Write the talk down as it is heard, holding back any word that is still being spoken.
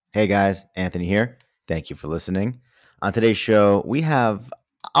Hey guys, Anthony here. Thank you for listening. On today's show, we have,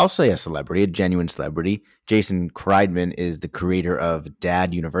 I'll say a celebrity, a genuine celebrity. Jason Kreidman is the creator of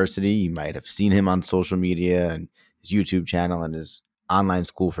Dad University. You might have seen him on social media and his YouTube channel and his online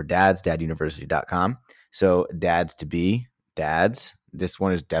school for dads, daduniversity.com. So, dads to be, dads, this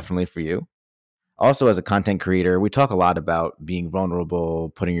one is definitely for you. Also, as a content creator, we talk a lot about being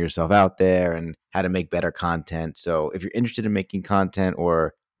vulnerable, putting yourself out there, and how to make better content. So, if you're interested in making content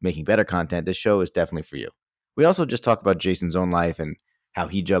or making better content, this show is definitely for you. We also just talk about Jason's own life and how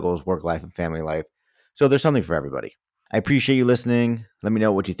he juggles work life and family life. So, there's something for everybody. I appreciate you listening. Let me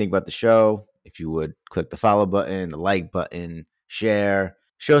know what you think about the show. If you would click the follow button, the like button, share,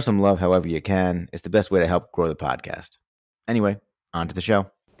 show some love however you can. It's the best way to help grow the podcast. Anyway, on to the show.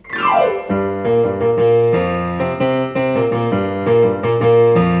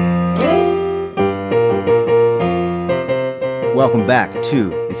 Welcome back to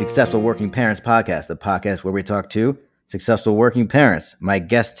the Successful Working Parents Podcast, the podcast where we talk to successful working parents. My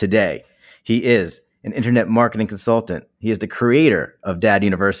guest today, he is an internet marketing consultant. He is the creator of Dad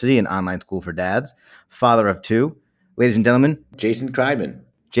University, an online school for dads, father of two. Ladies and gentlemen, Jason Kreidman.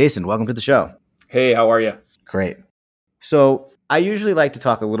 Jason, welcome to the show. Hey, how are you? Great. So I usually like to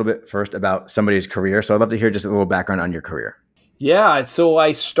talk a little bit first about somebody's career. So I'd love to hear just a little background on your career. Yeah, so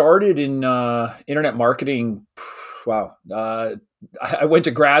I started in internet marketing. Wow. I went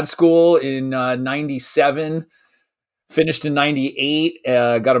to grad school in 97, finished in 98,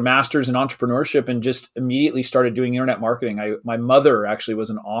 got a master's in entrepreneurship, and just immediately started doing internet marketing. My mother actually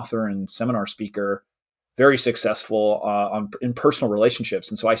was an author and seminar speaker, very successful in personal relationships.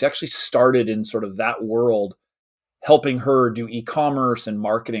 And so I actually started in sort of that world, helping her do e-commerce and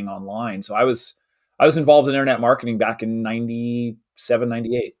marketing online. So I was involved in internet marketing back in 97,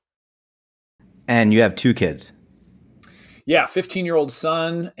 98. And you have two kids. Yeah, 15-year-old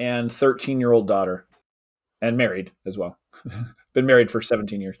son and 13-year-old daughter, and married as well. Been married for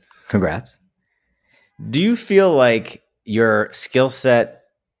 17 years. Congrats. Do you feel like your skill set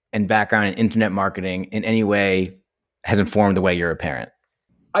and background in internet marketing in any way has informed the way you're a parent?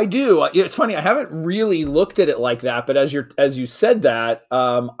 I do. It's funny. I haven't really looked at it like that, but as you said that,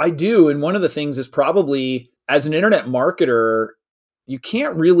 I do. And one of the things is probably as an internet marketer, you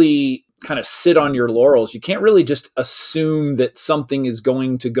can't really kind of sit on your laurels. You can't really just assume that something is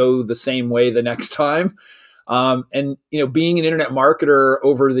going to go the same way the next time. And being an internet marketer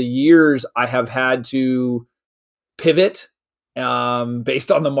over the years, I have had to pivot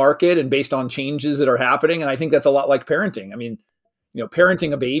based on the market and based on changes that are happening. And I think that's a lot like parenting. I mean,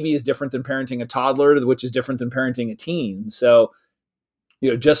 parenting a baby is different than parenting a toddler, which is different than parenting a teen. So,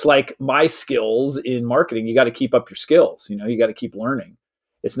 just like my skills in marketing, you got to keep up your skills. You got to keep learning.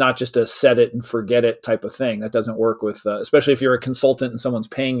 It's not just a set it and forget it type of thing. That doesn't work with, especially if you're a consultant and someone's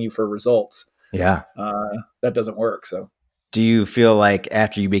paying you for results. Yeah. That doesn't work. So do you feel like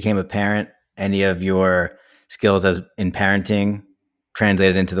after you became a parent, any of your skills as in parenting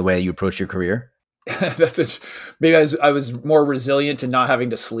translated into the way you approach your career? Maybe I was more resilient in not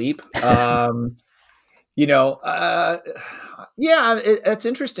having to sleep. It's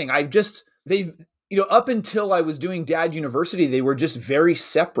interesting. Up until I was doing Dad University, they were just very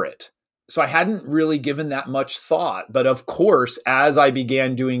separate. So I hadn't really given that much thought. But of course, as I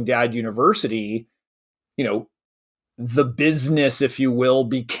began doing Dad University, the business, if you will,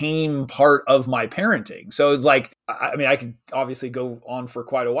 became part of my parenting. So it's like, I could obviously go on for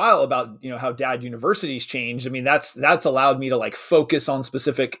quite a while about, how Dad University's changed. I mean, that's allowed me to like focus on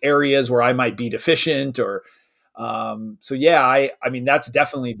specific areas where I might be deficient or, that's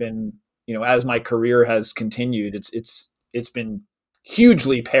definitely been, as my career has continued, it's been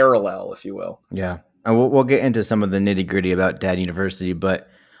hugely parallel, if you will. Yeah. And we'll get into some of the nitty gritty about Dad University, but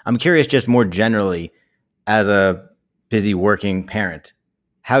I'm curious just more generally as a busy working parent,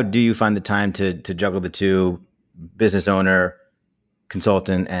 how do you find the time to juggle the two, business owner,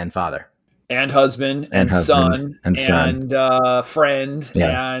 consultant, and father? And husband and son and friend.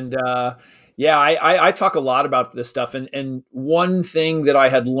 Yeah. And, I talk a lot about this stuff. And one thing that I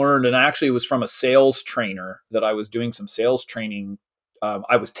had learned, and actually it was from a sales trainer that I was doing some sales training.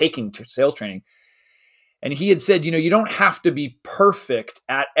 I was taking sales training. And he had said, you don't have to be perfect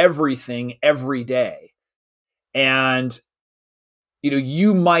at everything every day. And,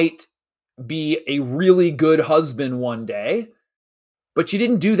 you might be a really good husband one day, but you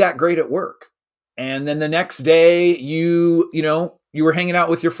didn't do that great at work. And then the next day you were hanging out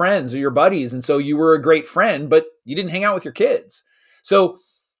with your friends or your buddies. And so you were a great friend, but you didn't hang out with your kids. So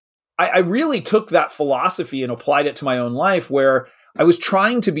I really took that philosophy and applied it to my own life, where I was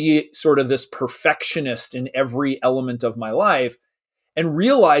trying to be sort of this perfectionist in every element of my life. and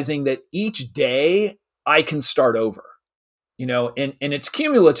realizing that each day I can start over, and it's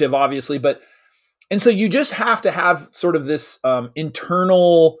cumulative, obviously, and so you just have to have sort of this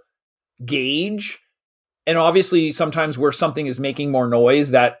internal gauge. And obviously, sometimes where something is making more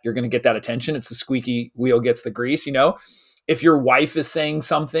noise, that you're going to get that attention. It's the squeaky wheel gets the grease. If your wife is saying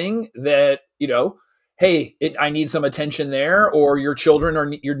something that, hey, I need some attention there, or your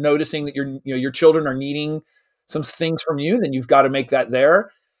children you're noticing that your children are needing some things from you, then you've got to make that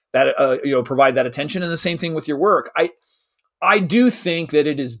there, that provide that attention. And the same thing with your work. I do think that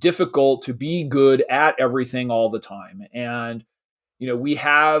it is difficult to be good at everything all the time, and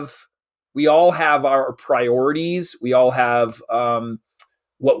we all have our priorities. We all have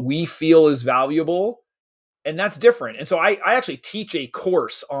what we feel is valuable, and that's different. And so I actually teach a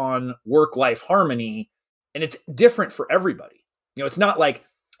course on work-life harmony, and it's different for everybody. It's not like,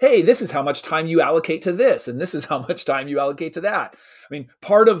 hey, this is how much time you allocate to this, and this is how much time you allocate to that. I mean,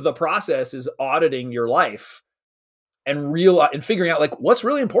 part of the process is auditing your life and figuring out like what's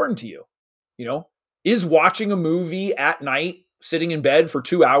really important to you. Is watching a movie at night, sitting in bed for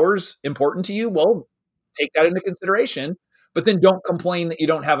 2 hours, important to you? Well, take that into consideration, but then don't complain that you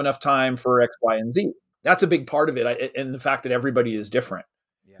don't have enough time for X, Y, and Z. That's a big part of it. And the fact that everybody is different.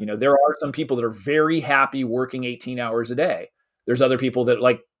 Yeah. There are some people that are very happy working 18 hours a day. There's other people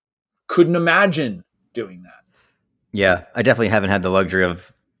that couldn't imagine doing that. Yeah. I definitely haven't had the luxury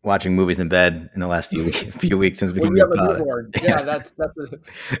of watching movies in bed in the last few weeks since becoming a father. Yeah, that's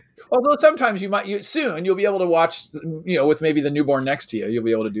although sometimes you'll be able to watch, with maybe the newborn next to you, you'll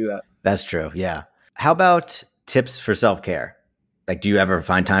be able to do that. That's true. Yeah. How about tips for self-care? Do you ever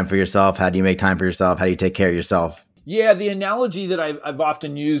find time for yourself? How do you make time for yourself? How do you take care of yourself? Yeah, the analogy that I've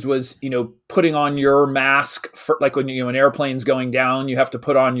often used was, putting on your mask for, when an airplane's going down, you have to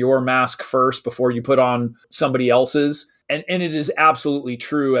put on your mask first before you put on somebody else's. And it is absolutely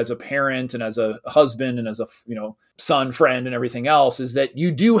true as a parent and as a husband and as a son, friend, and everything else, is that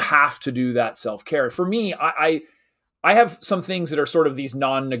you do have to do that self-care. For me, I have some things that are sort of these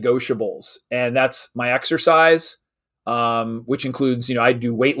non-negotiables, and that's my exercise, which includes, I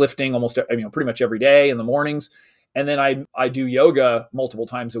do weightlifting almost, pretty much every day in the mornings. And then I do yoga multiple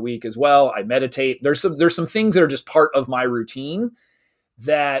times a week as well. I meditate. There's some things that are just part of my routine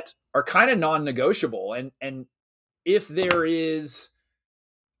that are kind of non-negotiable. And if there is,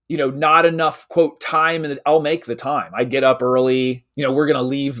 not enough quote time, and I'll make the time. I get up early, we're going to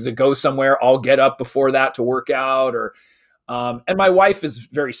leave to go somewhere. I'll get up before that to work out, and my wife is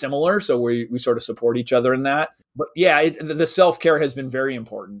very similar. So we sort of support each other in that. But yeah, the self-care has been very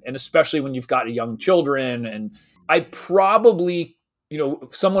important. And especially when you've got young children, and I probably,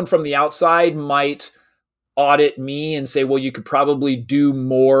 someone from the outside might audit me and say, well, you could probably do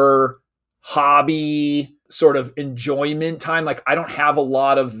more hobby sort of enjoyment time. I don't have a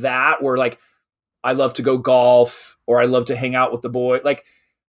lot of that, where I love to go golf or I love to hang out with the boy.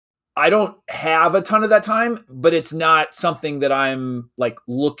 I don't have a ton of that time, but it's not something that I'm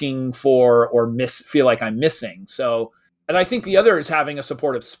looking for or feel like I'm missing. So, and I think the other is having a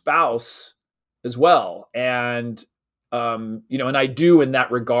supportive spouse as well. And, and I do in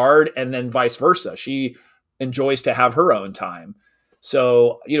that regard, and then vice versa. She enjoys to have her own time.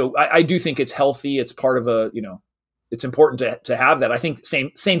 So, I do think it's healthy. It's part of it's important to have that. I think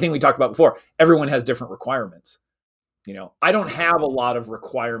same thing we talked about before. Everyone has different requirements. I don't have a lot of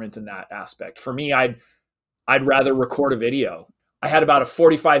requirement in that aspect. For me, I'd rather record a video. I had about a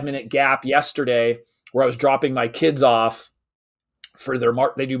 45-minute gap yesterday where I was dropping my kids off for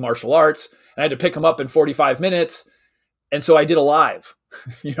they do martial arts, and I had to pick them up in 45 minutes. And so I did a live,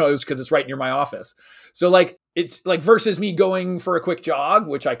 it was because it's right near my office. So it's versus me going for a quick jog,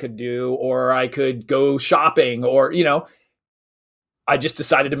 which I could do, or I could go shopping, or, I just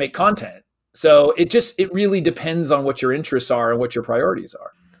decided to make content. So it really depends on what your interests are and what your priorities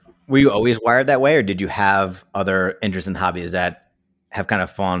are. Were you always wired that way, or did you have other interests and hobbies that have kind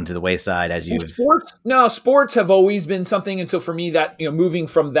of fallen to the wayside as you've... Sports have always been something. And so for me, that, moving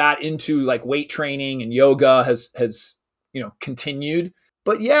from that into weight training and yoga has continued.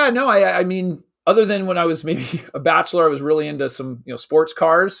 But yeah, no, I mean, other than when I was maybe a bachelor, I was really into some, sports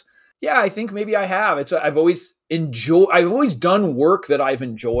cars. Yeah, I think maybe I have. I've always done work that I've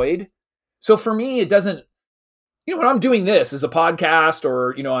enjoyed. So for me, it doesn't, when I'm doing this as a podcast,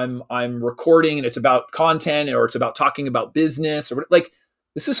 or, I'm recording and it's about content, or it's about talking about business, or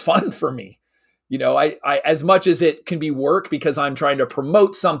this is fun for me. I as much as it can be work because I'm trying to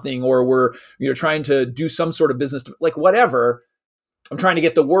promote something, or we're, trying to do some sort of business, whatever, I'm trying to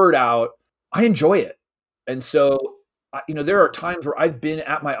get the word out. I enjoy it. And so, there are times where I've been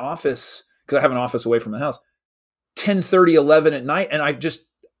at my office, because I have an office away from the house. 10:30, 11 at night, and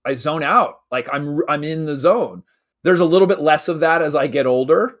I zone out. Like I'm in the zone. There's a little bit less of that as I get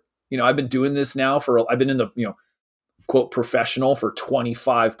older. I've been doing this now I've been in the, quote, professional for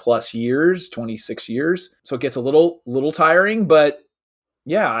 25 plus years, 26 years. So it gets a little tiring, but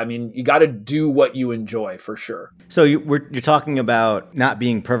yeah, I mean, you got to do what you enjoy for sure. So you're talking about not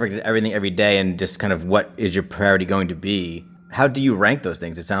being perfect at everything every day, and just kind of what is your priority going to be? How do you rank those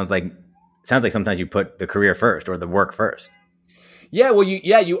things? It sounds like sometimes you put the career first or the work first. Yeah, well,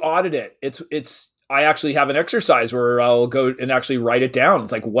 you audit it. I actually have an exercise where I'll go and actually write it down.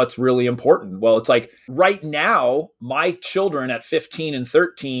 It's like, what's really important? Well, it's like right now, my children at 15 and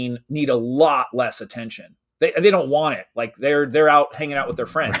 13 need a lot less attention. They don't want it. Like they're out hanging out with their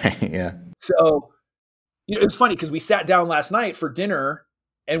friends. Right, yeah. So, it's funny because we sat down last night for dinner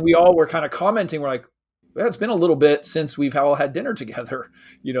and we all were kind of commenting. We're like, well, it's been a little bit since we've all had dinner together.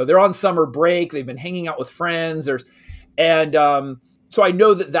 They're on summer break. They've been hanging out with friends. So I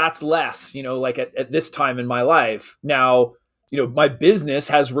know that that's less, like at this time in my life. Now, my business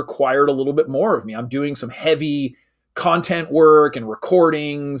has required a little bit more of me. I'm doing some heavy content work and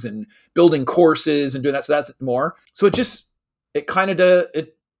recordings and building courses and doing that. So that's more. So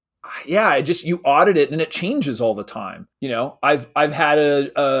you audit it and it changes all the time. I've had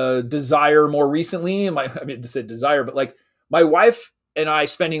a desire more recently. To say desire, but like my wife and I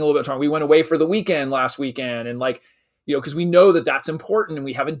spending a little bit of time, we went away for the weekend last weekend, and like, because we know that that's important and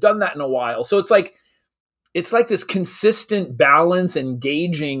we haven't done that in a while. So it's like this consistent balance and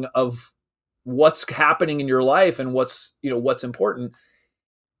gauging of what's happening in your life and what's important.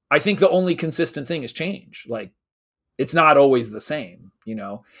 I think the only consistent thing is change. Like it's not always the same,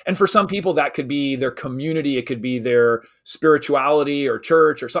 and for some people that could be their community. It could be their spirituality or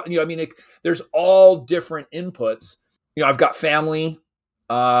church or something, there's all different inputs. I've got family.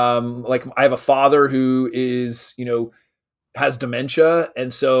 Like I have a father who is, has dementia.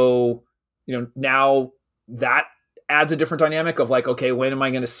 And so, now that adds a different dynamic of like, okay, when am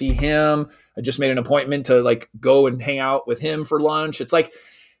I going to see him? I just made an appointment to like go and hang out with him for lunch. It's like,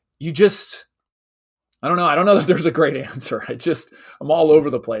 I don't know. I don't know if there's a great answer. I'm all over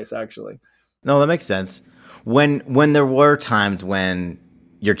the place, actually. No, that makes sense. When there were times when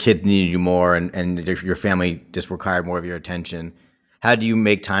your kids needed you more and your family just required more of your attention, how do you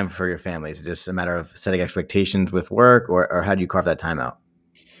make time for your family? Is it just a matter of setting expectations with work, or how do you carve that time out?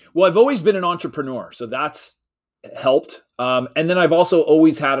 Well, I've always been an entrepreneur, so that's helped. And then I've also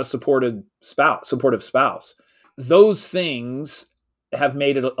always had a supportive spouse. Those things have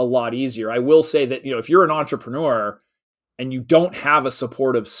made it a lot easier. I will say that, if you're an entrepreneur and you don't have a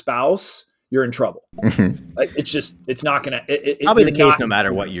supportive spouse, you're in trouble. Like it's not going to. Probably the case no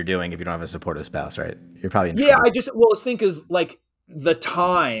matter what you're doing. If you don't have a supportive spouse, right? You're probably in trouble. Let's think of like the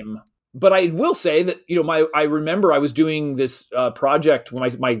time. But I will say that, I remember I was doing this project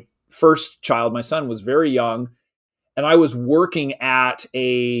when my first child, my son, was very young. And I was working at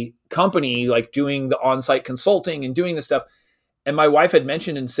a company, like doing the on-site consulting and doing this stuff. And my wife had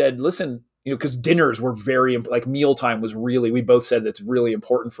mentioned and said, listen, because dinners were very, like mealtime was really, we both said that's really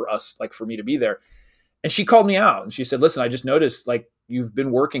important for us, like for me to be there. And she called me out and she said, listen, I just noticed like you've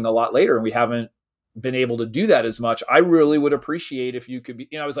been working a lot later and we haven't been able to do that as much. I really would appreciate if you could be,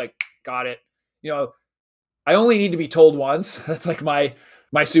 I was like, got it. I only need to be told once. That's like my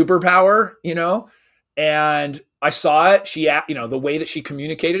superpower, and I saw it. She, the way that she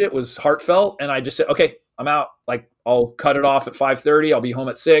communicated it was heartfelt. And I just said, okay, I'm out. Like I'll cut it off at 5:30. I'll be home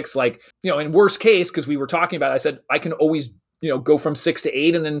at 6. Like, in worst case, because we were talking about it, I said, I can always, go from 6 to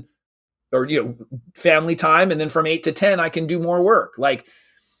 8 and then, or, family time. And then from 8 to 10, I can do more work. Like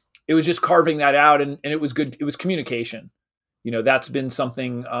it was just carving that out. And it was good. It was communication. That's been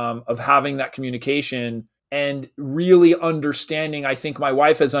something of having that communication and really understanding. I think my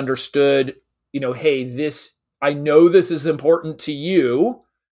wife has understood, hey, I know this is important to you,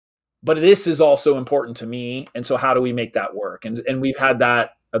 but this is also important to me. And so how do we make that work? And we've had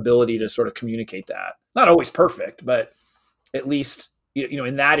that ability to sort of communicate that. Not always perfect, but at least,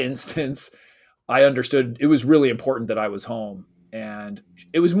 in that instance, I understood it was really important that I was home. And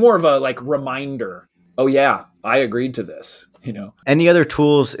it was more of a like reminder. Oh yeah, I agreed to this, Any other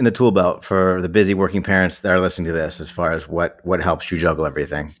tools in the tool belt for the busy working parents that are listening to this, as far as what helps you juggle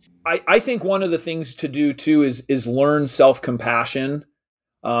everything? I think one of the things to do too is learn self-compassion.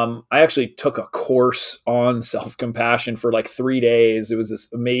 I actually took a course on self-compassion for like 3 days. It was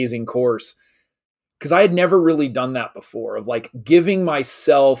this amazing course because I had never really done that before, of like giving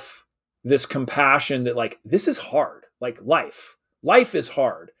myself this compassion that like, this is hard. Like life is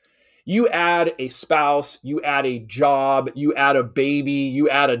hard. You add a spouse, you add a job, you add a baby, you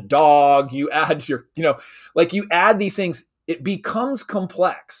add a dog, you add your, like you add these things, it becomes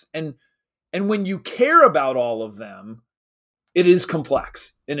complex. And when you care about all of them, it is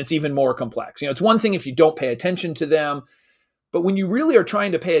complex, and it's even more complex. It's one thing if you don't pay attention to them, but when you really are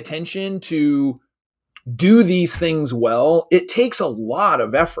trying to pay attention to do these things well, it takes a lot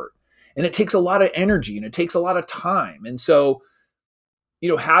of effort, and it takes a lot of energy, and it takes a lot of time. And so,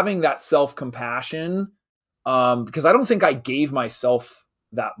 having that self-compassion, because I don't think I gave myself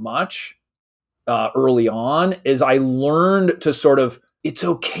that much early on, is I learned to sort of, it's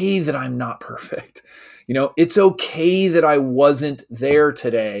okay that I'm not perfect. It's okay that I wasn't there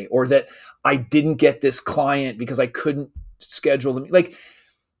today, or that I didn't get this client because I couldn't schedule them. Like,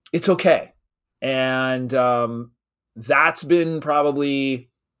 it's okay. And that's been probably,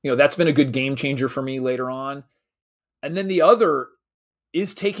 that's been a good game changer for me later on. And then the other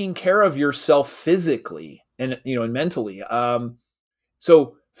is taking care of yourself physically and, and mentally.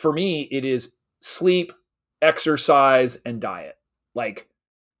 So for me, it is sleep, exercise, and diet. Like,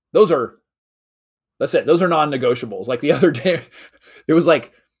 that's it. Those are non-negotiables. Like the other day, it was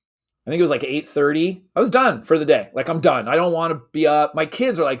like, I think it was like 8:30. I was done for the day. Like, I'm done. I don't want to be up. My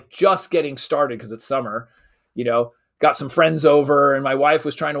kids are like just getting started because it's summer, got some friends over, and my wife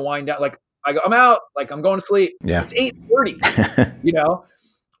was trying to wind down. Like, I'm out. Like, I'm going to sleep. Yeah. It's 8:30,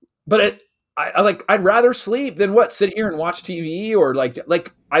 but I'd rather sleep than sit here and watch TV, or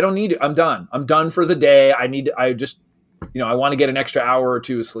like I don't need it. I'm done. I'm done for the day. I want to get an extra hour or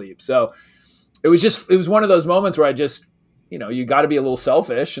two of sleep. So it was one of those moments where I just, you got to be a little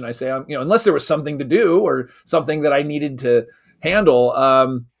selfish. And I say, unless there was something to do or something that I needed to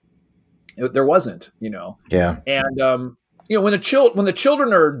handle, there wasn't, Yeah. And, when the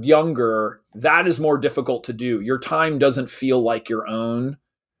children are younger, that is more difficult to do. Your time doesn't feel like your own,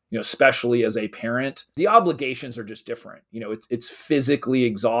 especially as a parent. The obligations are just different. It's physically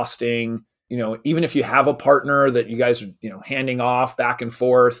exhausting. Even if you have a partner that you guys are, handing off back and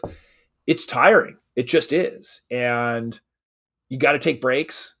forth, it's tiring. It just is. And you got to take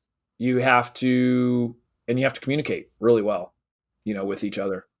breaks. You have to communicate really well, with each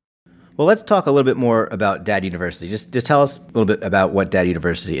other. Well, let's talk a little bit more about Dad University. Just tell us a little bit about what Dad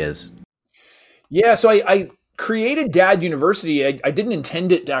University is. Yeah. So I created Dad University. I didn't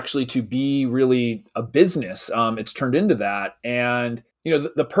intend it actually to be really a business. It's turned into that. And,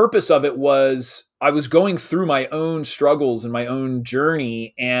 the purpose of it was I was going through my own struggles and my own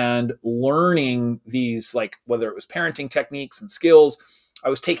journey and learning these, like, whether it was parenting techniques and skills. I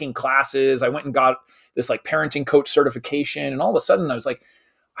was taking classes. I went and got this like parenting coach certification. And all of a sudden I was like,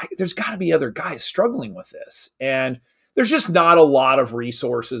 there's got to be other guys struggling with this. And there's just not a lot of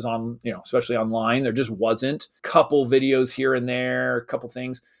resources on, especially online. There just wasn't. Couple videos here and there, a couple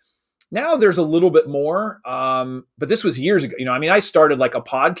things. Now there's a little bit more, but this was years ago. I started like a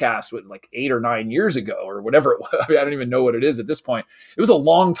podcast with like 8 or 9 years ago or whatever it was. I don't even know what it is at this point. It was a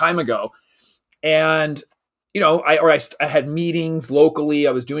long time ago. And, I had meetings locally.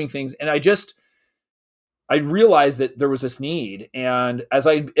 I was doing things, and I realized that there was this need. And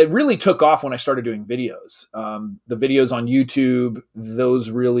it really took off when I started doing videos. The videos on YouTube, those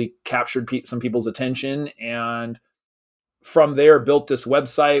really captured some people's attention. And from there, built this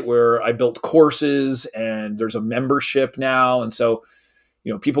website where I built courses, and there's a membership now. And so,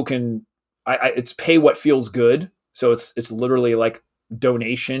 people can, it's pay what feels good. So it's literally like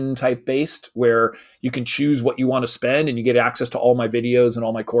donation type based, where you can choose what you want to spend, and you get access to all my videos and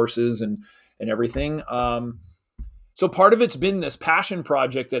all my courses and everything. So part of it's been this passion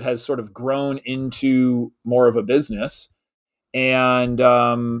project that has sort of grown into more of a business. And,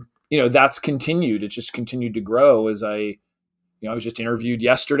 that's continued. It's just continued to grow as I was just interviewed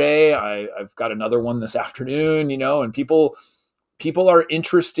yesterday. I've got another one this afternoon, and people are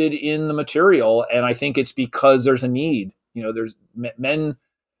interested in the material. And I think it's because there's a need. There's men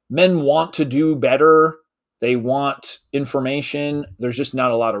want to do better. They want information. There's just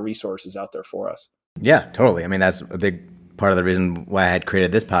not a lot of resources out there for us. Yeah, totally. That's a big part of the reason why I had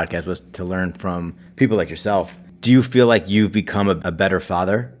created this podcast, was to learn from people like yourself. Do you feel like you've become a better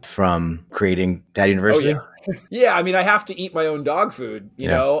father from creating Dad University? Oh, yeah. I have to eat my own dog food, you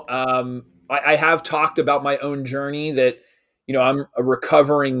know. I have talked about my own journey that, I'm a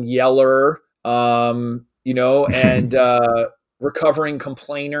recovering yeller, and recovering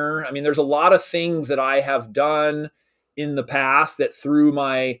complainer. There's a lot of things that I have done in the past that, through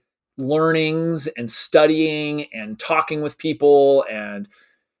my learnings and studying and talking with people and,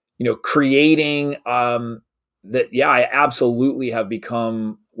 creating, I absolutely have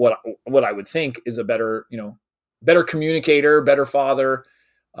become what I would think is a better communicator, better father.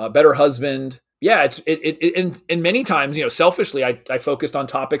 better husband. Yeah, and many times, selfishly, I focused on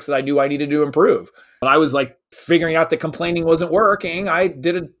topics that I knew I needed to improve. When I was like figuring out that complaining wasn't working, I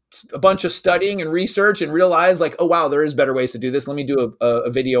did a bunch of studying and research and realized like, oh wow, there is better ways to do this. Let me do a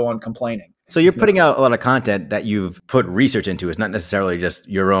video on complaining. So you're putting out a lot of content that you've put research into. It's not necessarily just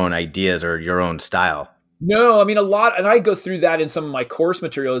your own ideas or your own style. No, I mean a lot, and I go through that in some of my course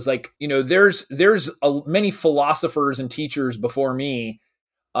materials. Like, there's many philosophers and teachers before me.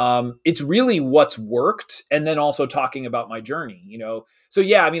 It's really what's worked, and then also talking about my journey. So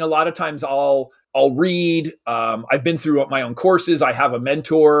yeah, I mean a lot of times I'll read. I've been through my own courses. I have a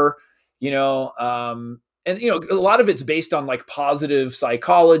mentor. And a lot of it's based on like positive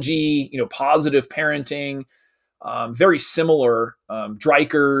psychology. Positive parenting. Very similar,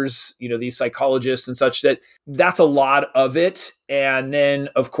 Dreikers, these psychologists and such, that's a lot of it. And then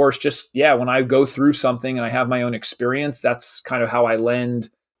of course, just, when I go through something and I have my own experience, that's kind of how I lend,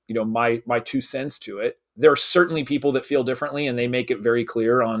 my 2 cents to it. There are certainly people that feel differently and they make it very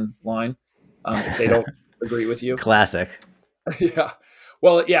clear online, if they don't agree with you. Classic. Yeah.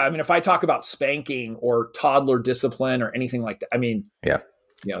 Well, yeah. I mean, if I talk about spanking or toddler discipline or anything like that, I mean,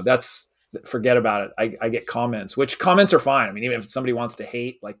 that's, forget about it. I get comments, which comments are fine. I mean, even if somebody wants to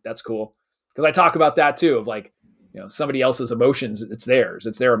hate, like that's cool. Because I talk about that too, of like, somebody else's emotions, it's theirs.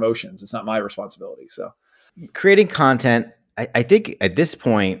 It's their emotions. It's not my responsibility. So creating content, I think at this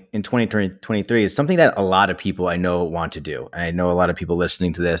point in 2023 is something that a lot of people I know want to do. And I know a lot of people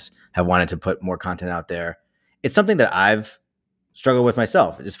listening to this have wanted to put more content out there. It's something that I've struggled with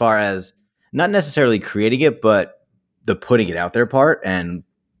myself as far as not necessarily creating it, but the putting it out there part and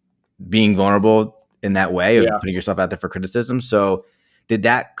being vulnerable in that way of putting yourself out there for criticism. So did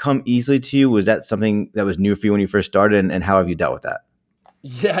that come easily to you? Was that something that was new for you when you first started? And how have you dealt with that?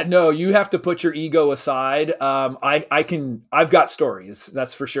 Yeah, no, you have to put your ego aside. I've got stories,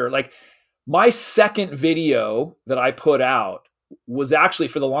 that's for sure. Like my second video that I put out was actually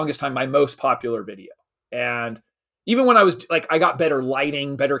for the longest time my most popular video. And even when I was like, I got better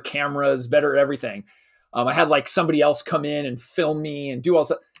lighting, better cameras, better everything. I had like somebody else come in and film me and do all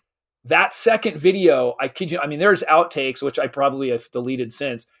that. That second video, I kid you, I mean, there's outtakes, which I probably have deleted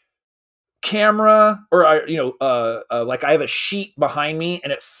since. Camera, or like I have a sheet behind me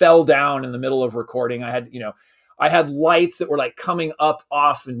and it fell down in the middle of recording. I had lights that were like coming up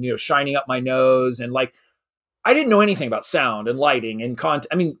off and shining up my nose, and like I didn't know anything about sound and lighting and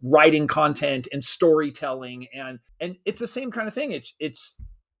content. I mean, writing content and storytelling, and it's the same kind of thing. It's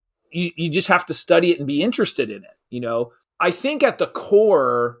you just have to study it and be interested in it. I think at the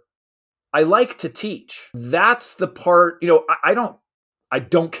core, I like to teach. That's the part, I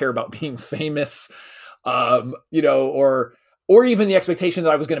don't care about being famous, or even the expectation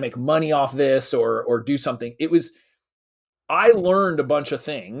that I was going to make money off this or do something. I learned a bunch of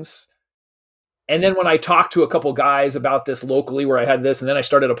things. And then when I talked to a couple guys about this locally where I had this, and then I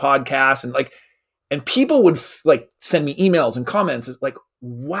started a podcast and people would send me emails and comments. It's like,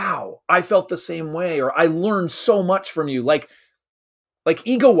 wow, I felt the same way. Or I learned so much from you. Like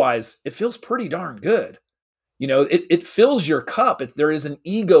ego wise, it feels pretty darn good. It fills your cup. There is an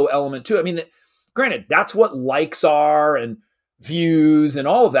ego element to it. I mean, granted, that's what likes are and views and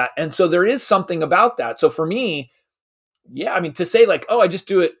all of that. And so there is something about that. So for me, I mean, to say like, oh, I just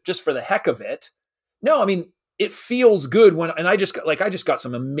do it just for the heck of it. No, I mean, it feels good and I just got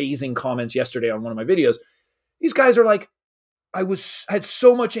some amazing comments yesterday on one of my videos. These guys are like, I had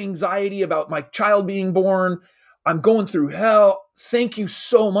so much anxiety about my child being born. I'm going through hell. Thank you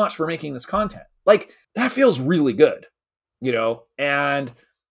so much for making this content. Like that feels really good, and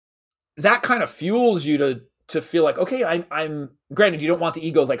that kind of fuels you to feel like, okay, I'm granted, you don't want the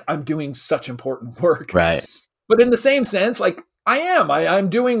ego, like I'm doing such important work. Right. But in the same sense, like I'm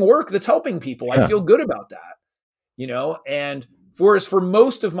doing work that's helping people. Yeah. I feel good about that, and for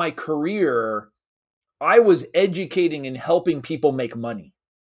most of my career, I was educating and helping people make money.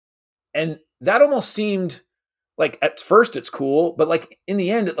 And that almost seemed like at first it's cool, but like in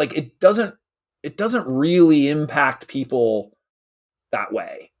the end, it doesn't really impact people that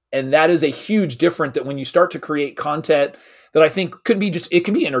way. And that is a huge difference that when you start to create content that I think it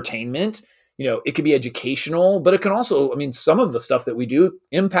can be entertainment, it can be educational, but it can also, I mean, some of the stuff that we do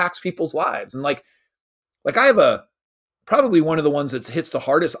impacts people's lives. And like I have probably one of the ones that hits the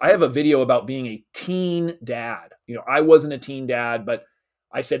hardest. I have a video about being a teen dad. I wasn't a teen dad, but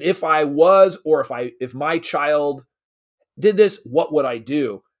I said, if I was, or if my child did this, what would I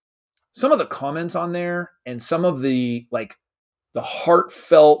do? Some of the comments on there and some of the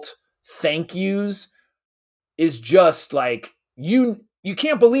heartfelt thank yous is just like, you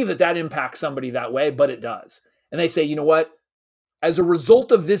can't believe that impacts somebody that way, but it does. And they say, you know what? as a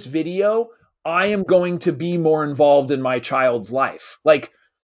result of this video, I am going to be more involved in my child's life. Like,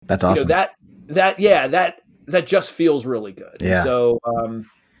 That's awesome. That just feels really good. Yeah. And so,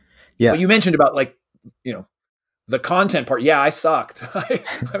 yeah. But you mentioned about like, the content part. Yeah, I sucked.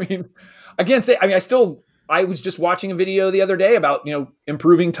 I mean, I can't say, I was just watching a video the other day about,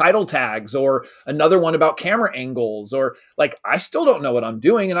 improving title tags, or another one about camera angles, or like, I still don't know what I'm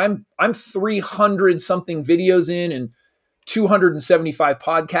doing. And I'm 300 something videos in and 275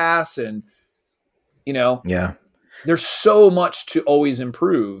 podcasts, and, yeah, there's so much to always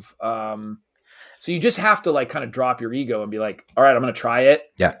improve. So you just have to like kind of drop your ego and be like, all right, I'm going to try it.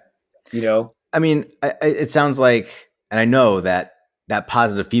 Yeah. I mean, it sounds like, and I know that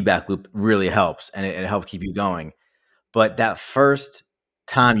positive feedback loop really helps, and it helps keep you going. But that first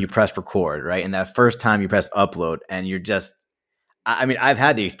time you press record, right? And that first time you press upload, and you're just, I mean, I've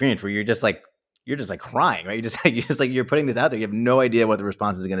had the experience where you're just like crying, right? You're putting this out there. You have no idea what the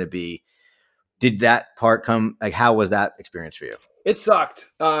response is going to be. Did that part come, like, how was that experience for you? It sucked.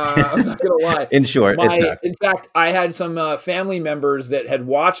 I'm not going to lie. In short, it sucked. In fact, I had some family members that had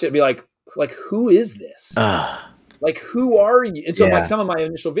watched it be like, who is this? Like, who are you? And so like some of my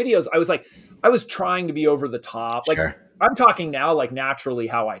initial videos, I was trying to be over the top. Like, sure. I'm talking now like naturally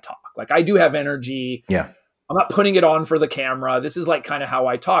how I talk. Like, I do have energy. Yeah. I'm not putting it on for the camera. This is like kind of how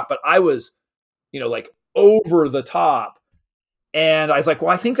I talk, but I was, like over the top. And I was like,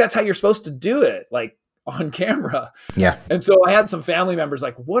 well, I think that's how you're supposed to do it, like on camera. Yeah. And so I had some family members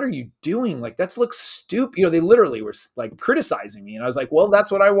like, what are you doing? Like, that looks stupid. They literally were like criticizing me. And I was like, well,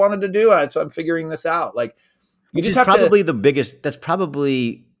 that's what I wanted to do. And so I'm figuring this out. Like, you just have probably that's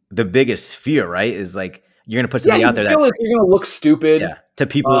probably the biggest fear, right? Is like, you're going to put something out there that like you're going to look stupid. Yeah. To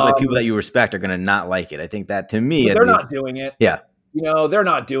people, like people that you respect are going to not like it. I think that, to me, they're not doing it. Yeah. They're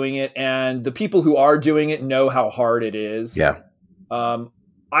not doing it. And the people who are doing it know how hard it is. Yeah.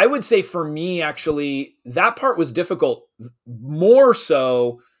 I would say for me, actually, that part was difficult. More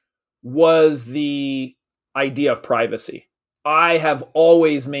so was the idea of privacy. I have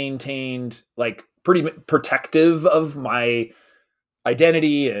always maintained like pretty protective of my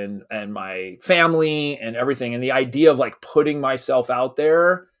identity and my family and everything. And the idea of like putting myself out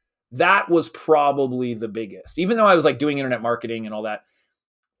there, that was probably the biggest, even though I was like doing internet marketing and all that,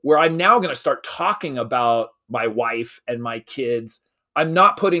 where I'm now going to start talking about my wife and my kids. I'm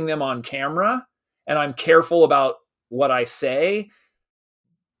not putting them on camera, and I'm careful about what I say,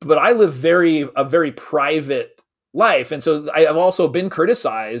 but I live a very private life. And so I have also been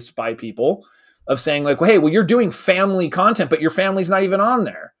criticized by people of saying like, well, hey, well, you're doing family content, but your family's not even on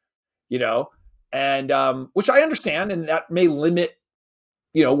there, and which I understand. And that may limit,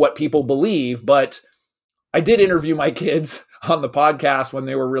 what people believe, but I did interview my kids on the podcast when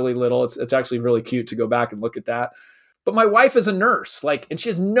they were really little. It's actually really cute to go back and look at that. But my wife is a nurse, and she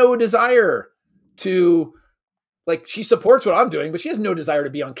has no desire to, she supports what I'm doing, but she has no desire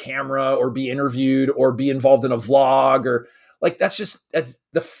to be on camera or be interviewed or be involved in a vlog, or that's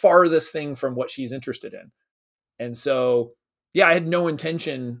the farthest thing from what she's interested in. And so, yeah, I had no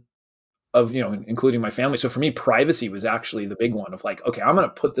intention of, including my family. So for me, privacy was actually the big one of like, okay, I'm going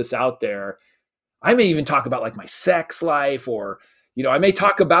to put this out there. I may even talk about like my sex life, or, I may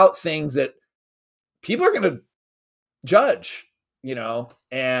talk about things that people are going to judge,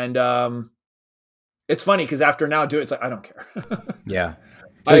 and it's funny because after now doing it's like, I don't care. Yeah.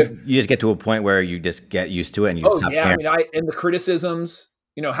 So you just get to a point where you just get used to it and you stop caring. And the criticisms,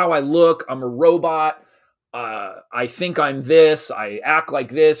 how I look, I'm a robot. I think I'm this, I act like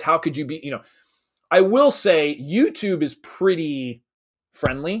this. How could you be, I will say YouTube is pretty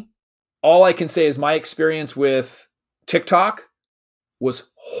friendly. All I can say is my experience with TikTok was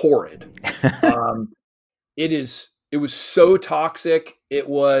horrid. It was so toxic. It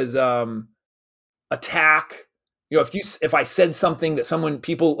was attack. If I said something that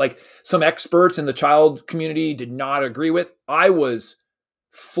some experts in the child community did not agree with, I was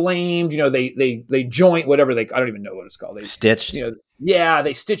flamed. They joint whatever I don't even know what it's called. They stitched.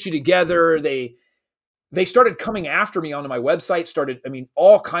 They stitch you together. They started coming after me onto my website.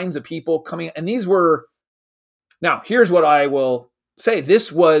 All kinds of people coming, and these were. Now, here's what I will say.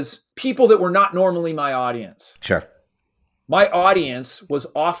 This was people that were not normally my audience. Sure. My audience was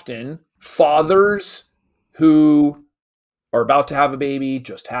often fathers who are about to have a baby,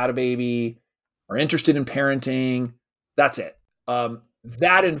 just had a baby, are interested in parenting. That's it.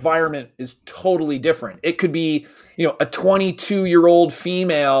 That environment is totally different. It could be, a 22-year-old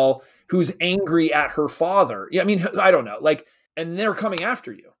female who's angry at her father. Yeah, I don't know. And they're coming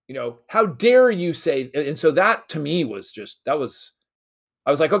after you. How dare you say? And so that to me was I was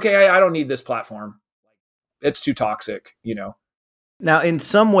like, okay, I don't need this platform. It's too toxic, Now, in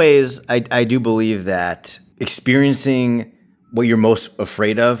some ways, I do believe that experiencing what you're most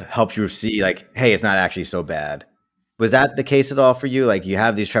afraid of helps you see, like, hey, it's not actually so bad. Was that the case at all for you? Like, you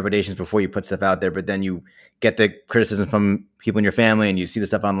have these trepidations before you put stuff out there, but then you get the criticism from people in your family and you see the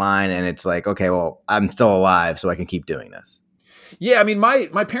stuff online and it's like, okay, well, I'm still alive, so I can keep doing this. Yeah, I mean,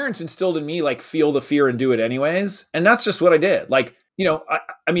 my parents instilled in me like feel the fear and do it anyways, and that's just what I did. Like,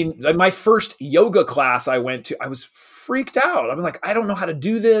 I mean, my first yoga class I went to, I was freaked out. I'm like, I don't know how to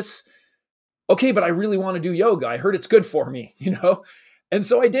do this. Okay, but I really want to do yoga. I heard it's good for me, and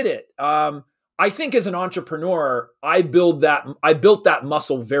so I did it. I think as an entrepreneur, I built that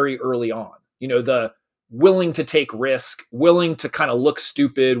muscle very early on. The willing to take risk, willing to kind of look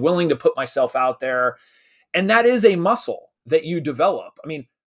stupid, willing to put myself out there, and that is a muscle that you develop. I mean,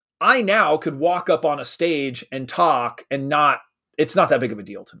 I now could walk up on a stage and talk and it's not that big of a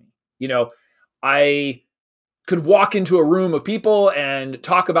deal to me. I could walk into a room of people and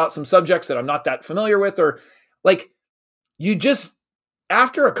talk about some subjects that I'm not that familiar with, or like you just,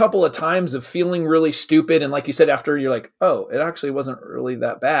 after a couple of times of feeling really stupid. And like you said, after you're like, oh, it actually wasn't really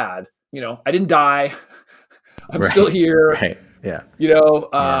that bad. I didn't die. I'm still here. Right. Yeah.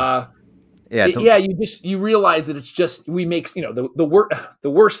 You realize that it's just, we make, the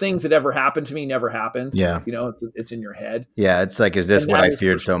worst things that ever happened to me never happened. Yeah. It's in your head. Yeah. It's like, is this what I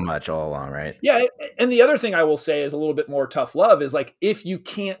feared so much all along? Right. Yeah. And the other thing I will say is a little bit more tough love is like, if you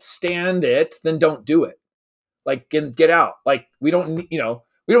can't stand it, then don't do it. Like get out. Like we don't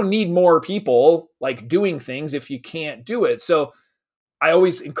need more people like doing things if you can't do it. So I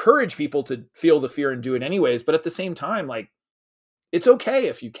always encourage people to feel the fear and do it anyways. But at the same time, like, it's okay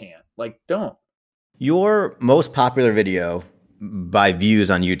if you can't. Like, don't. Your most popular video by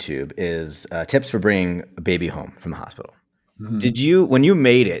views on YouTube is tips for bringing a baby home from the hospital. Mm-hmm. When you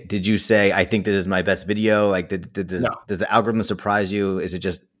made it, did you say, I think this is my best video? Like, no. Does the algorithm surprise you? Is it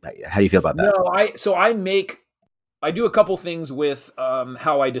just, how do you feel about that? No, I do a couple things with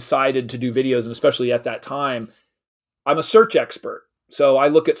how I decided to do videos, and especially at that time, I'm a search expert. So I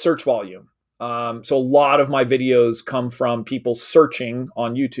look at search volume. So a lot of my videos come from people searching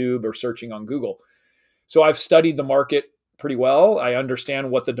on YouTube or searching on Google. So I've studied the market pretty well. I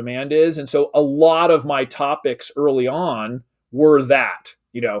understand what the demand is. And so a lot of my topics early on were that,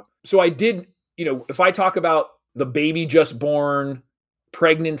 so I did, if I talk about the baby just born,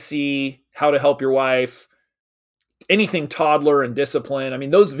 pregnancy, how to help your wife, anything toddler and discipline, I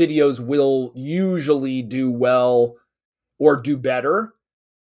mean, those videos will usually do well or do better.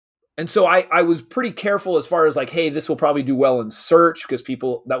 And so I was pretty careful as far as like, hey, this will probably do well in search because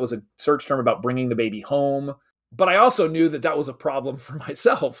that was a search term about bringing the baby home. But I also knew that was a problem for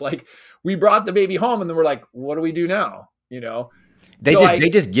myself. Like we brought the baby home and then we're like, what do we do now? They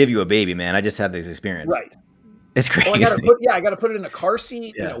just give you a baby, man. I just had this experience. Right. It's crazy. Well, I got to put it in a car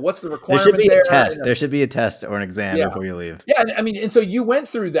seat. Yeah. What's the requirement there? Should be a test. There should be a test or an exam before you leave. Yeah. And so you went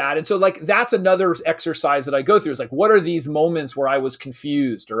through that. And so like, that's another exercise that I go through is like, what are these moments where I was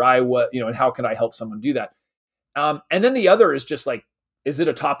confused or and how can I help someone do that? And then the other is just like, is it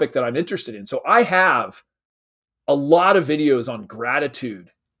a topic that I'm interested in? So I have a lot of videos on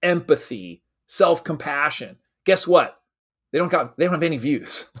gratitude, empathy, self-compassion. Guess what? They don't have any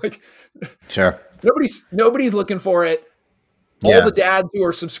views. Like, sure. Nobody's looking for it. All the dads who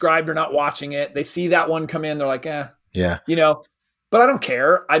are subscribed are not watching it. They see that one come in. They're like, yeah, but I don't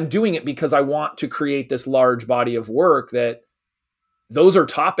care. I'm doing it because I want to create this large body of work that those are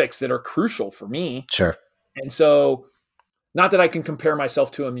topics that are crucial for me. Sure. And so not that I can compare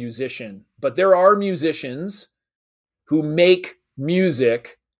myself to a musician, but there are musicians who make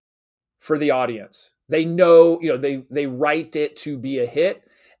music for the audience. They know, they write it to be a hit.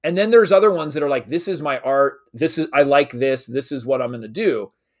 And then there's other ones that are like, this is my art. I like this. This is what I'm going to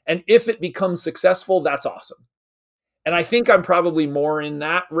do. And if it becomes successful, that's awesome. And I think I'm probably more in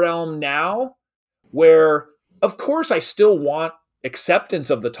that realm now where, of course, I still want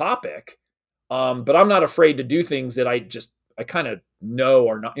acceptance of the topic. But I'm not afraid to do things that I kind of know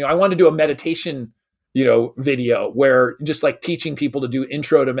or not. I want to do a meditation, video where just like teaching people to do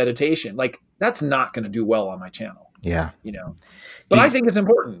intro to meditation. Like that's not going to do well on my channel. Yeah. But I think it's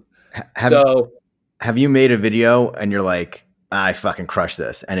important. Have you made a video and you're like, I fucking crushed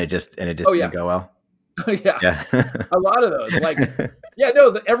this, and it just didn't go well? Yeah. A lot of those. Like,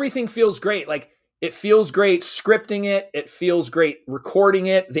 everything feels great. Like it feels great scripting it. It feels great recording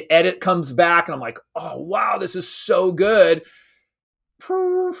it. The edit comes back and I'm like, oh wow, this is so good.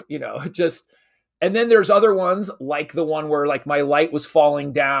 And then there's other ones like the one where like my light was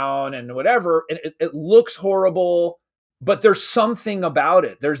falling down and whatever, and it looks horrible, but there's something about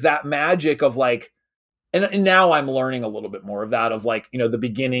it. There's that magic of like, and now I'm learning a little bit more of that, of like, the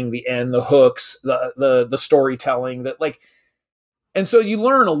beginning, the end, the hooks, the storytelling, that like, and so you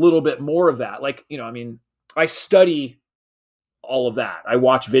learn a little bit more of that. Like, I study all of that. I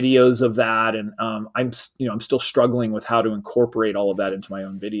watch videos of that, and I'm still struggling with how to incorporate all of that into my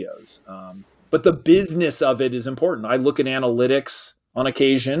own videos. But the business of it is important. I look at analytics on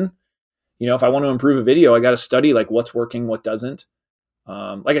occasion. If I want to improve a video, I got to study like what's working, what doesn't.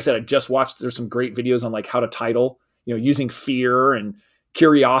 Like I said, I just watched, there's some great videos on like how to title, using fear and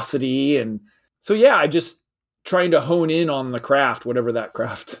curiosity. And so, yeah, I just trying to hone in on the craft, whatever that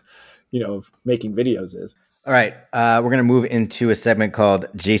craft, of making videos is. All right. We're going to move into a segment called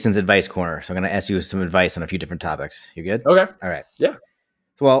Jason's Advice Corner. So I'm going to ask you some advice on a few different topics. You good? Okay. All right. Yeah.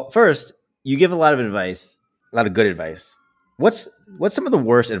 Well, first, you give a lot of advice, a lot of good advice. What's some of the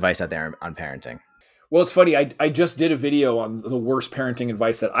worst advice out there on parenting? Well, it's funny. I just did a video on the worst parenting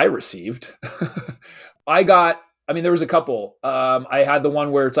advice that I received. There was a couple. I had the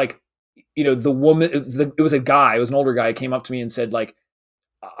one where it's like, the woman, it was a guy, it was an older guy, came up to me and said like,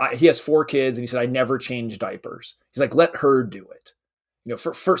 he has 4 kids, and he said, I never change diapers. He's like, let her do it.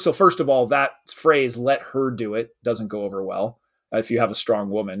 So first of all, that phrase, let her do it, doesn't go over well if you have a strong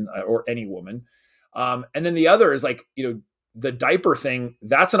woman or any woman. And then the other is like, the diaper thing,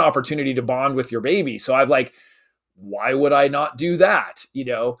 that's an opportunity to bond with your baby. So I'm like, why would I not do that?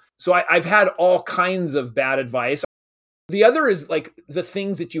 So I've had all kinds of bad advice. The other is like the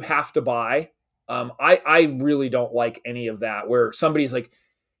things that you have to buy. I really don't like any of that, where somebody's like,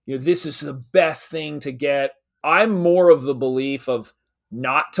 this is the best thing to get. I'm more of the belief of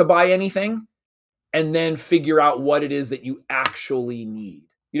not to buy anything and then figure out what it is that you actually need.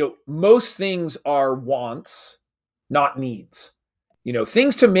 Most things are wants, not needs.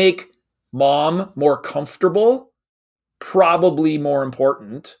 Things to make mom more comfortable, probably more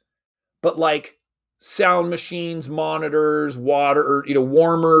important, but like sound machines, monitors, water,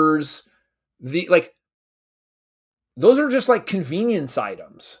 warmers, those are just like convenience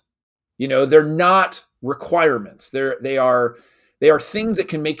items. They're not requirements. They are things that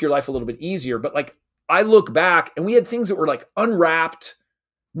can make your life a little bit easier. But like, I look back and we had things that were like unwrapped,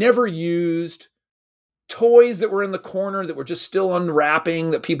 never used, toys that were in the corner that were just still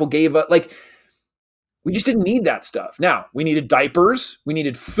unwrapping that people gave up. Like, we just didn't need that stuff. Now, we needed diapers, we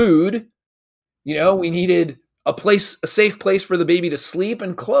needed food, we needed a safe place for the baby to sleep,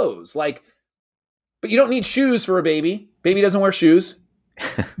 and clothes. Like, but you don't need shoes for a baby. Baby doesn't wear shoes.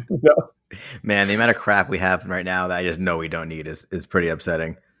 Man, the amount of crap we have right now that I just know we don't need is pretty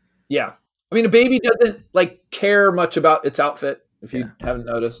upsetting. Yeah. A baby doesn't like care much about its outfit, if you haven't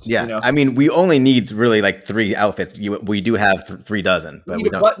noticed. Yeah. We only need really like 3 outfits. We do have 3 dozen, but we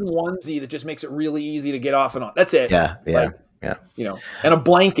need a button onesie that just makes it really easy to get off and on. That's it. Yeah. And a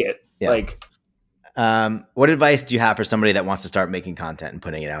blanket. Yeah. Like, what advice do you have for somebody that wants to start making content and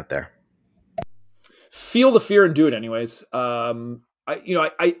putting it out there? Feel the fear and do it anyways.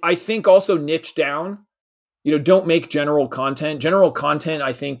 I think also niche down. Don't make general content. General content,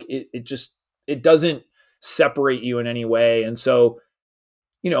 I think it doesn't separate you in any way. And so,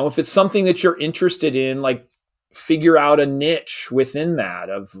 if it's something that you're interested in, like, figure out a niche within that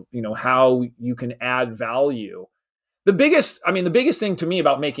of, how you can add value. The biggest thing to me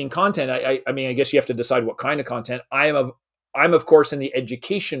about making content, I guess you have to decide what kind of content. I'm of course in the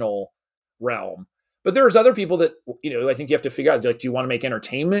educational realm, but there's other people that, I think you have to figure out, like, do you want to make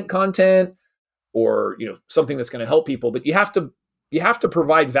entertainment content or, something that's going to help people? But you have to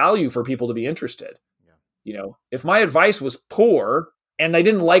provide value for people to be interested. Yeah. If my advice was poor and I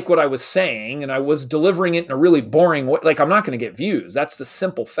didn't like what I was saying and I was delivering it in a really boring way, like, I'm not going to get views. That's the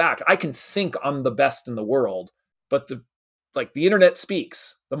simple fact. I can think I'm the best in the world, but the internet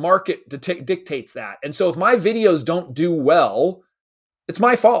speaks. The market dictates that. And so if my videos don't do well, it's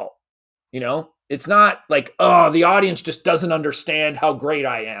my fault. It's not like, oh, the audience just doesn't understand how great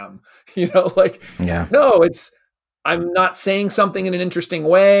I am. No, I'm not saying something in an interesting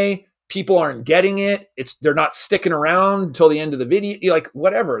way. People aren't getting it. They're not sticking around until the end of the video, like,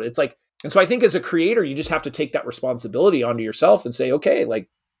 whatever. It's like, and so I think as a creator, you just have to take that responsibility onto yourself and say, okay, like,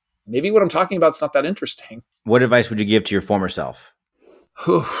 maybe what I'm talking about is not that interesting. What advice would you give to your former self?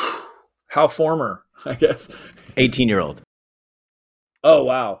 How former, I guess. 18-year-old. Oh,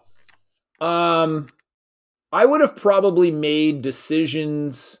 wow. I would have probably made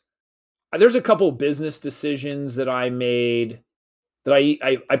decisions. There's a couple business decisions that I made that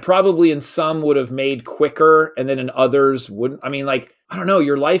I probably in some would have made quicker, and then in others wouldn't. I don't know,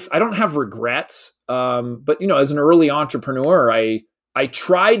 your life, I don't have regrets. But as an early entrepreneur, I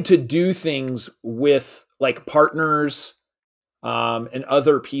tried to do things with like partners, and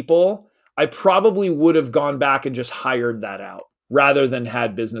other people. I probably would have gone back and just hired that out rather than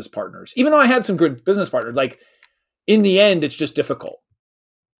had business partners. Even though I had some good business partners, like in the end, it's just difficult.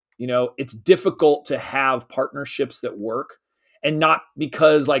 It's difficult to have partnerships that work, and not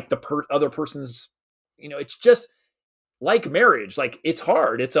because like the other person's, it's just like marriage. Like it's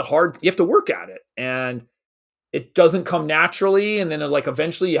hard. You have to work at it, and it doesn't come naturally. And then like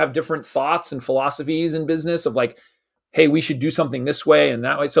eventually you have different thoughts and philosophies in business of like, hey, we should do something this way and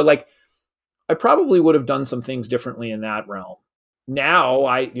that way. So like, I probably would have done some things differently in that realm. Now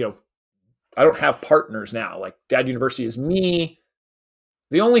I don't have partners now. Like Dad University is me.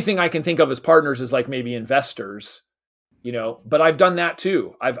 The only thing I can think of as partners is like maybe investors, but I've done that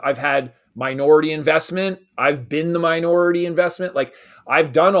too. I've had minority investment. I've been the minority investment. Like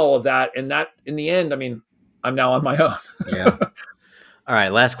I've done all of that. And that in the end, I mean, I'm now on my own. Yeah. All right.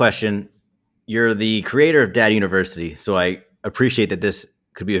 Last question. You're the creator of Dad University. So I appreciate that this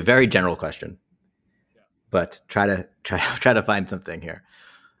could be a very general question, but try to find something here.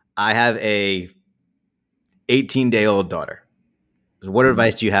 I have a 18-day-old daughter. What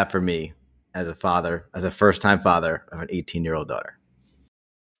advice do you have for me as a father, as a first-time father of an 18-year-old daughter?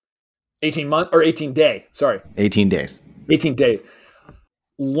 18 months or 18 day. Sorry. 18 days. 18 days.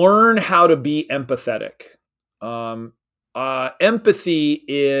 Learn how to be empathetic. Empathy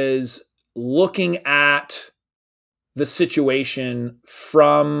is looking at the situation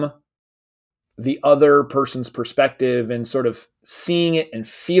from the other person's perspective and sort of seeing it and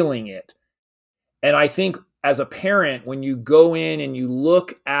feeling it. And I think as a parent, when you go in and you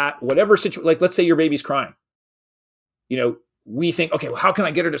look at whatever situation, like let's say your baby's crying, we think, okay, well, how can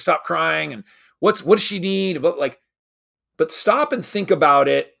I get her to stop crying? And what does she need? But stop and think about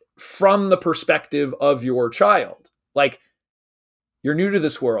it from the perspective of your child. Like, you're new to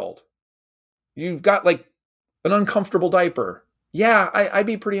this world. You've got like an uncomfortable diaper. Yeah, I'd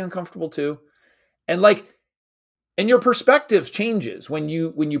be pretty uncomfortable too. And your perspective changes when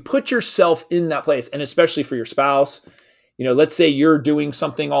you put yourself in that place, and especially for your spouse. Let's say you're doing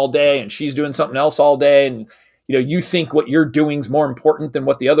something all day and she's doing something else all day, and you think what you're doing is more important than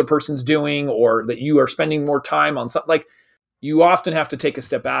what the other person's doing, or that you are spending more time on something. Like, you often have to take a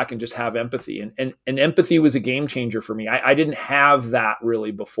step back and just have empathy. And empathy was a game changer for me. I didn't have that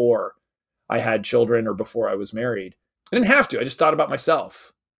really before I had children or before I was married. I didn't have to. I just thought about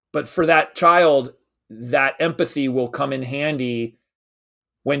myself. But for that child, that empathy will come in handy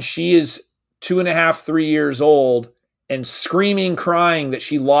when she is 2.5, 3 years old and screaming, crying that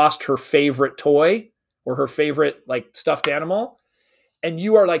she lost her favorite toy or her favorite like stuffed animal. And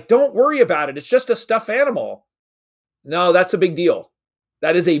you are like, don't worry about it. It's just a stuffed animal. No, that's a big deal.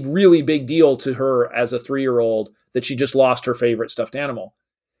 That is a really big deal to her as a 3-year-old that she just lost her favorite stuffed animal.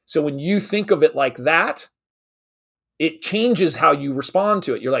 So when you think of it like that, it changes how you respond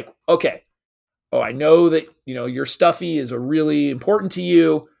to it. You're like, okay, I know that, your stuffy is a really important to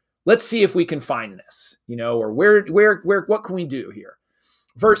you. Let's see if we can find this, or what can we do here?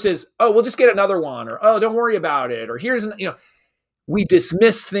 Versus, we'll just get another one, or, don't worry about it. Or we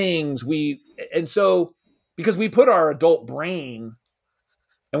dismiss things. And so because we put our adult brain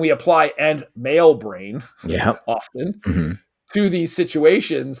and we apply and male brain often to these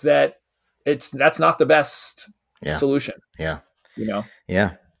situations that's not the best solution. Yeah.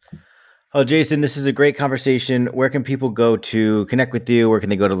 Yeah. Oh, Jason, this is a great conversation. Where can people go to connect with you? Where can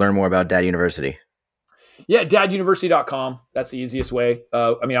they go to learn more about Dad University? Yeah, daduniversity.com. That's the easiest way.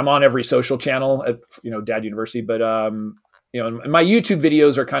 I'm on every social channel at, Dad University, but, and my YouTube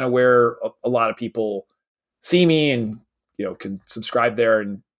videos are kind of where a lot of people see me and, can subscribe there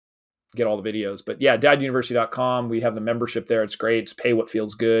and get all the videos. But yeah, daduniversity.com. We have the membership there. It's great. It's pay what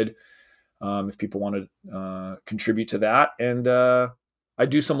feels good. If people want to contribute to that. And, I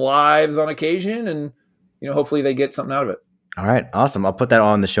do some lives on occasion, and hopefully they get something out of it. All right, awesome. I'll put that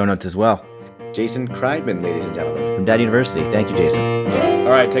all in the show notes as well. Jason Kreidman, ladies and gentlemen, from Dad University. Thank you, Jason.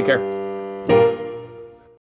 All right, take care.